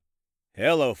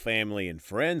Hello, family and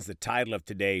friends. The title of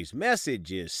today's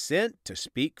message is Sent to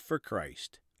Speak for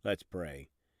Christ. Let's pray.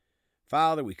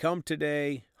 Father, we come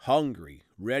today hungry,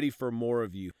 ready for more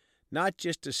of you, not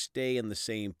just to stay in the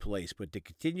same place, but to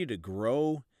continue to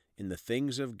grow in the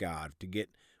things of God, to get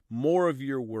more of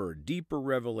your word, deeper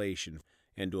revelation,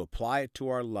 and to apply it to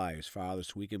our lives, Father,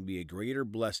 so we can be a greater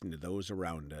blessing to those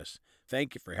around us.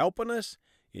 Thank you for helping us.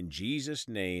 In Jesus'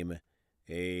 name,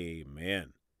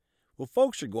 amen. Well,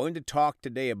 folks are going to talk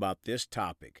today about this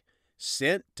topic,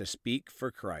 sent to speak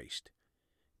for Christ.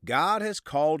 God has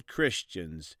called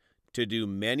Christians to do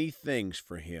many things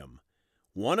for Him.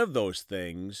 One of those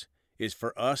things is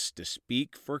for us to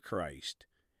speak for Christ.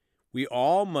 We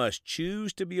all must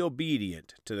choose to be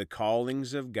obedient to the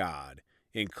callings of God,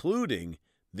 including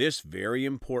this very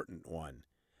important one.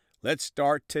 Let's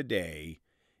start today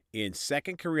in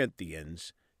 2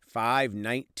 Corinthians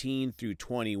 5:19 through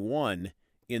 21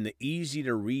 in the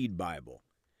easy-to-read Bible.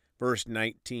 Verse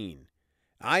 19,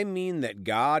 I mean that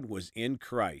God was in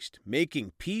Christ,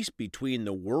 making peace between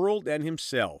the world and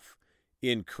himself.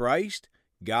 In Christ,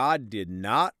 God did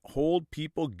not hold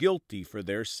people guilty for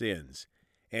their sins,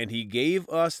 and he gave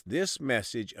us this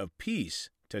message of peace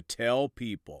to tell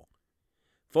people.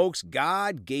 Folks,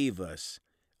 God gave us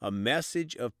a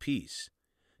message of peace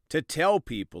to tell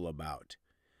people about,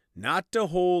 not to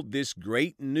hold this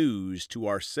great news to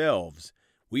ourselves.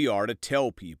 We are to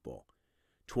tell people.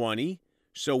 20,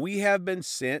 so we have been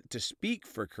sent to speak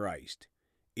for Christ.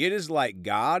 It is like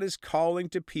God is calling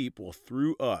to people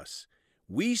through us.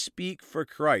 We speak for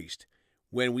Christ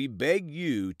when we beg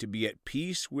you to be at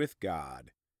peace with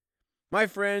God. My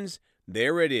friends,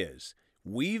 there it is.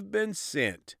 We've been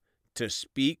sent to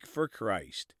speak for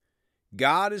Christ.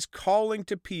 God is calling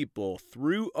to people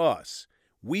through us.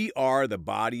 We are the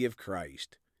body of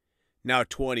Christ. Now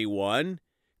 21,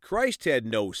 Christ had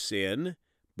no sin,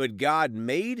 but God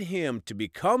made him to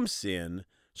become sin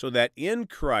so that in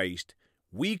Christ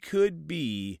we could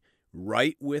be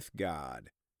right with God.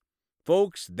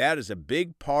 Folks, that is a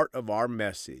big part of our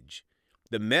message.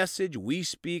 The message we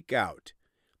speak out,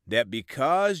 that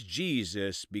because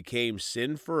Jesus became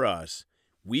sin for us,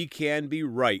 we can be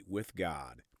right with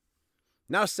God.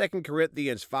 Now 2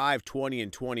 Corinthians 5:20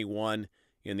 and 21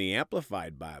 in the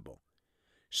Amplified Bible.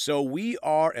 So we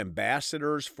are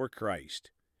ambassadors for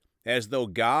Christ, as though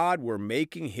God were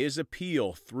making his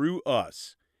appeal through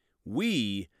us.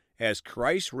 We, as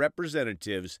Christ's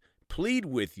representatives, plead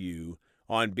with you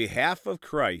on behalf of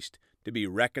Christ to be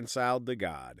reconciled to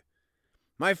God.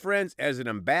 My friends, as an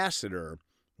ambassador,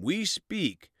 we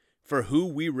speak for who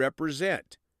we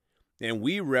represent, and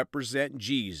we represent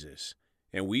Jesus,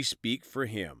 and we speak for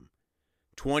him.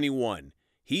 21.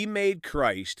 He made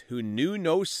Christ, who knew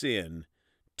no sin,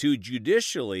 to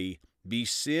judicially be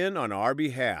sin on our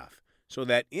behalf, so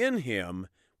that in him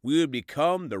we would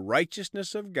become the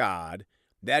righteousness of God,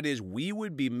 that is, we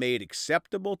would be made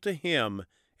acceptable to him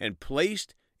and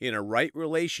placed in a right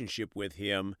relationship with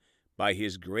him by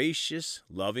his gracious,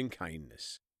 loving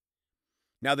kindness.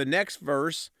 Now the next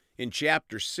verse in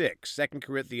chapter 6, 2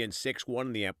 Corinthians 6:1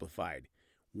 in the Amplified.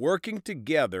 Working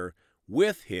together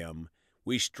with him,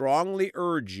 we strongly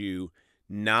urge you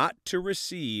not to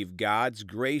receive God's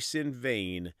grace in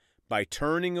vain by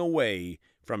turning away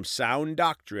from sound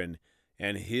doctrine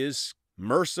and his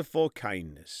merciful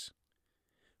kindness.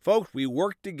 Folks, we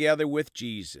work together with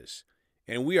Jesus,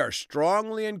 and we are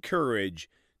strongly encouraged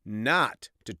not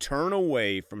to turn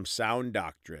away from sound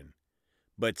doctrine.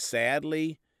 But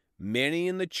sadly, many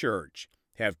in the church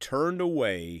have turned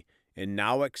away and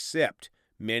now accept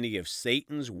many of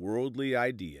Satan's worldly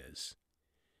ideas.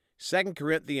 2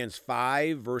 Corinthians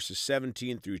 5, verses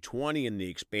 17 through 20 in the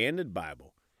Expanded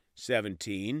Bible.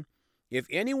 17, if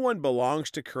anyone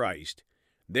belongs to Christ,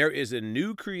 there is a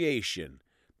new creation.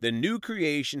 The new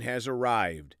creation has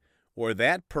arrived, or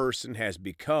that person has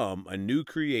become a new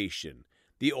creation.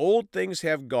 The old things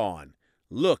have gone.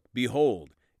 Look,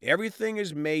 behold, everything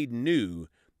is made new.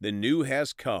 The new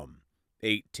has come.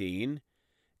 18,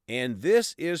 and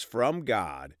this is from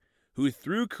God, who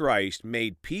through Christ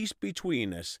made peace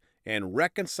between us and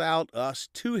reconciled us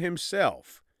to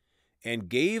himself, and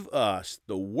gave us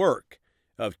the work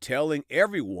of telling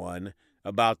everyone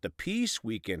about the peace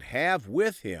we can have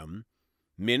with him,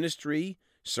 ministry,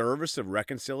 service of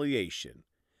reconciliation.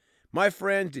 My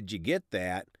friends, did you get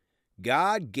that?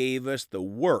 God gave us the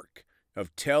work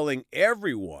of telling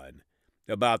everyone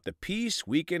about the peace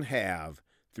we can have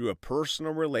through a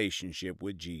personal relationship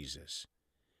with Jesus.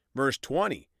 Verse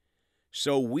 20,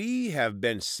 so we have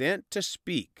been sent to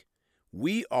speak.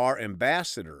 We are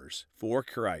ambassadors for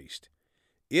Christ.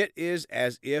 It is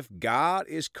as if God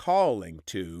is calling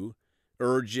to,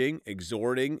 urging,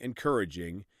 exhorting,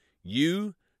 encouraging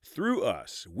you through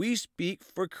us. We speak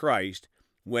for Christ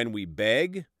when we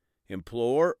beg,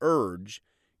 implore, urge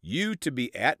you to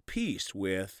be at peace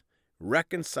with,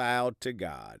 reconciled to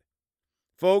God.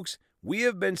 Folks, we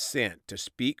have been sent to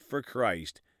speak for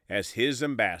Christ as his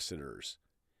ambassadors.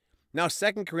 Now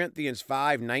 2 Corinthians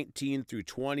 5:19 through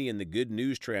 20 in the Good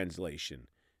News Translation.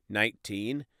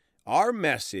 19, our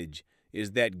message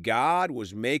is that God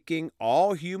was making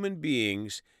all human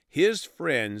beings his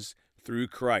friends through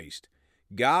Christ.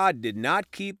 God did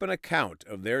not keep an account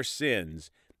of their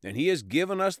sins, and he has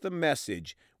given us the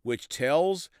message which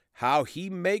tells how he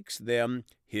makes them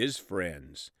his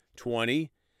friends. 20,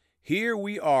 here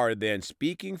we are then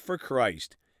speaking for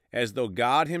Christ, as though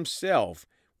God himself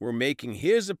were making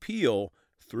his appeal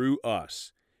through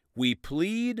us. We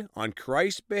plead on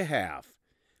Christ's behalf.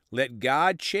 Let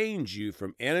God change you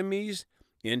from enemies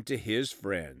into his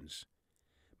friends.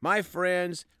 My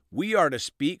friends, we are to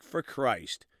speak for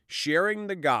Christ, sharing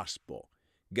the gospel.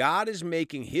 God is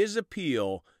making his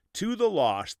appeal to the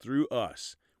lost through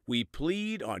us. We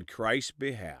plead on Christ's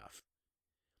behalf.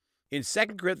 In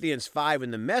 2 Corinthians 5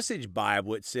 in the Message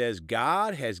Bible, it says,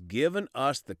 God has given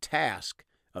us the task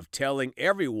of telling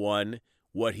everyone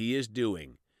what he is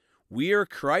doing. We are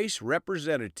Christ's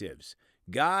representatives.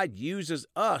 God uses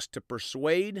us to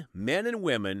persuade men and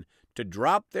women to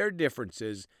drop their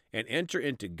differences and enter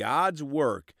into God's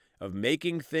work of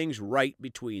making things right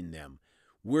between them.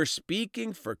 We're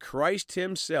speaking for Christ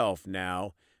himself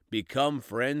now, become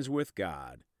friends with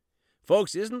God.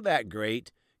 Folks, isn't that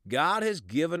great? God has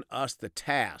given us the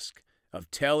task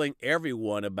of telling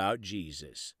everyone about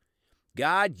Jesus.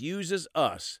 God uses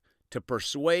us to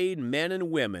persuade men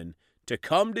and women to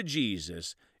come to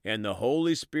Jesus, and the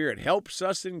Holy Spirit helps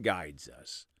us and guides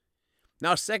us.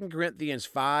 Now 2 Corinthians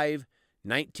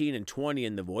 5:19 and 20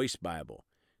 in the Voice Bible.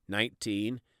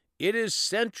 19, it is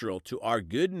central to our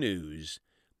good news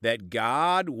that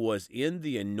God was in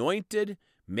the anointed,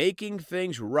 making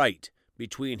things right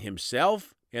between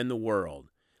himself and the world.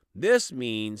 This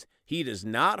means he does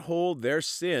not hold their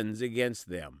sins against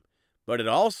them, but it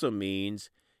also means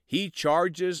he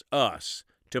charges us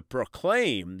to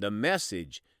proclaim the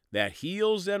message that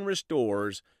heals and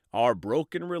restores our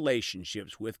broken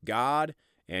relationships with God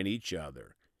and each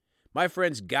other. My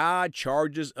friends, God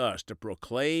charges us to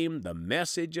proclaim the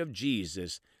message of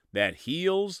Jesus that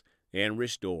heals and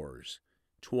restores.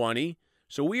 20,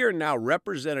 so we are now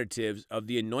representatives of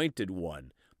the Anointed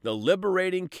One, the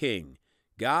liberating King.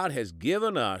 God has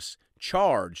given us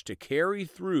charge to carry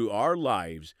through our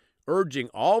lives, urging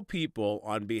all people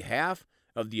on behalf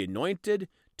of the anointed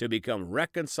to become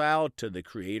reconciled to the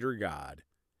Creator God.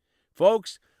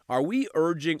 Folks, are we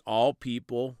urging all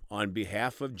people on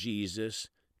behalf of Jesus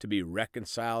to be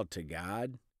reconciled to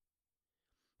God?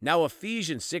 Now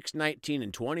Ephesians 6:19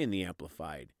 and 20 in the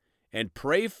Amplified. And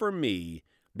pray for me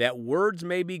that words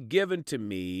may be given to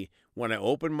me when I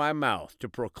open my mouth to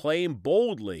proclaim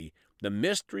boldly the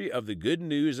mystery of the good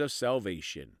news of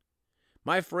salvation.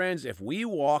 My friends, if we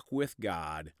walk with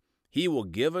God, he will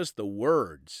give us the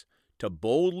words to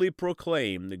boldly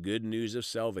proclaim the good news of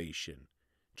salvation.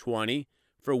 20,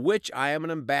 for which I am an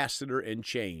ambassador in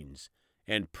chains,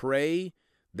 and pray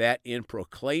that in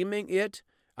proclaiming it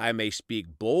I may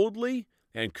speak boldly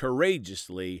and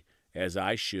courageously as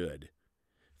I should.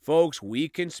 Folks, we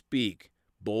can speak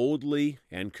boldly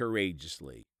and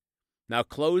courageously. Now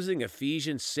closing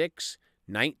Ephesians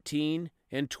 6:19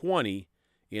 and 20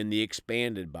 in the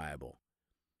Expanded Bible.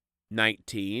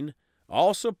 19,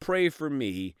 also pray for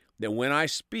me that when I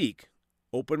speak,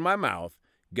 open my mouth,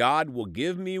 God will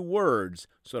give me words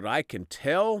so that I can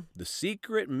tell the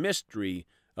secret mystery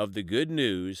of the good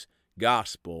news,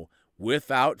 gospel,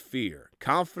 without fear,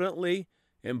 confidently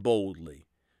and boldly.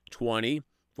 20,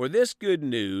 for this good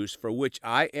news, for which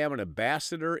I am an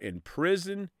ambassador in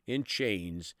prison in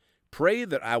chains, pray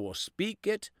that I will speak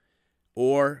it,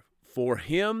 or for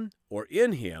him or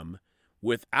in him,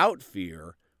 without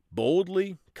fear,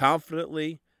 boldly,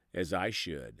 confidently, as I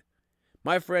should.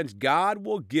 My friends, God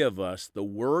will give us the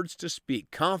words to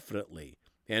speak confidently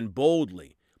and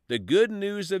boldly, the good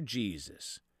news of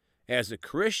Jesus. As a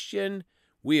Christian,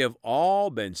 we have all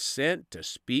been sent to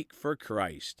speak for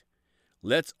Christ.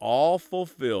 Let's all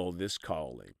fulfill this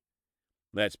calling.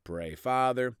 Let's pray.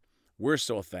 Father, we're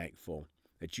so thankful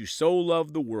that you so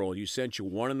loved the world, you sent your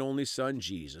one and only Son,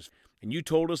 Jesus, and you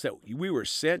told us that we were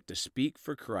sent to speak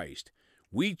for Christ.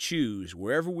 We choose,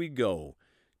 wherever we go,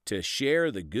 to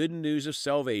share the good news of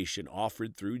salvation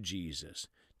offered through Jesus,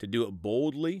 to do it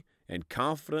boldly and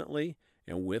confidently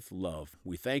and with love.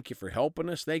 We thank you for helping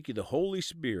us. Thank you. The Holy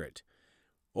Spirit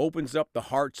opens up the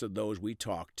hearts of those we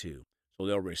talk to.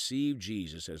 they'll receive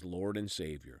Jesus as Lord and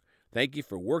Savior. Thank you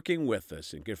for working with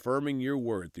us and confirming your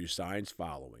word through signs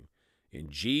following. In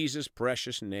Jesus'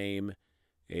 precious name,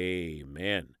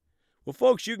 amen. Well,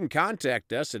 folks, you can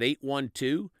contact us at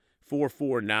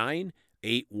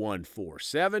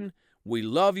 812-449-8147. We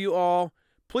love you all.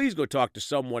 Please go talk to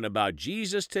someone about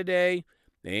Jesus today.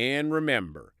 And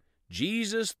remember,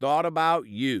 Jesus thought about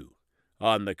you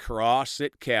on the cross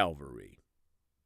at Calvary.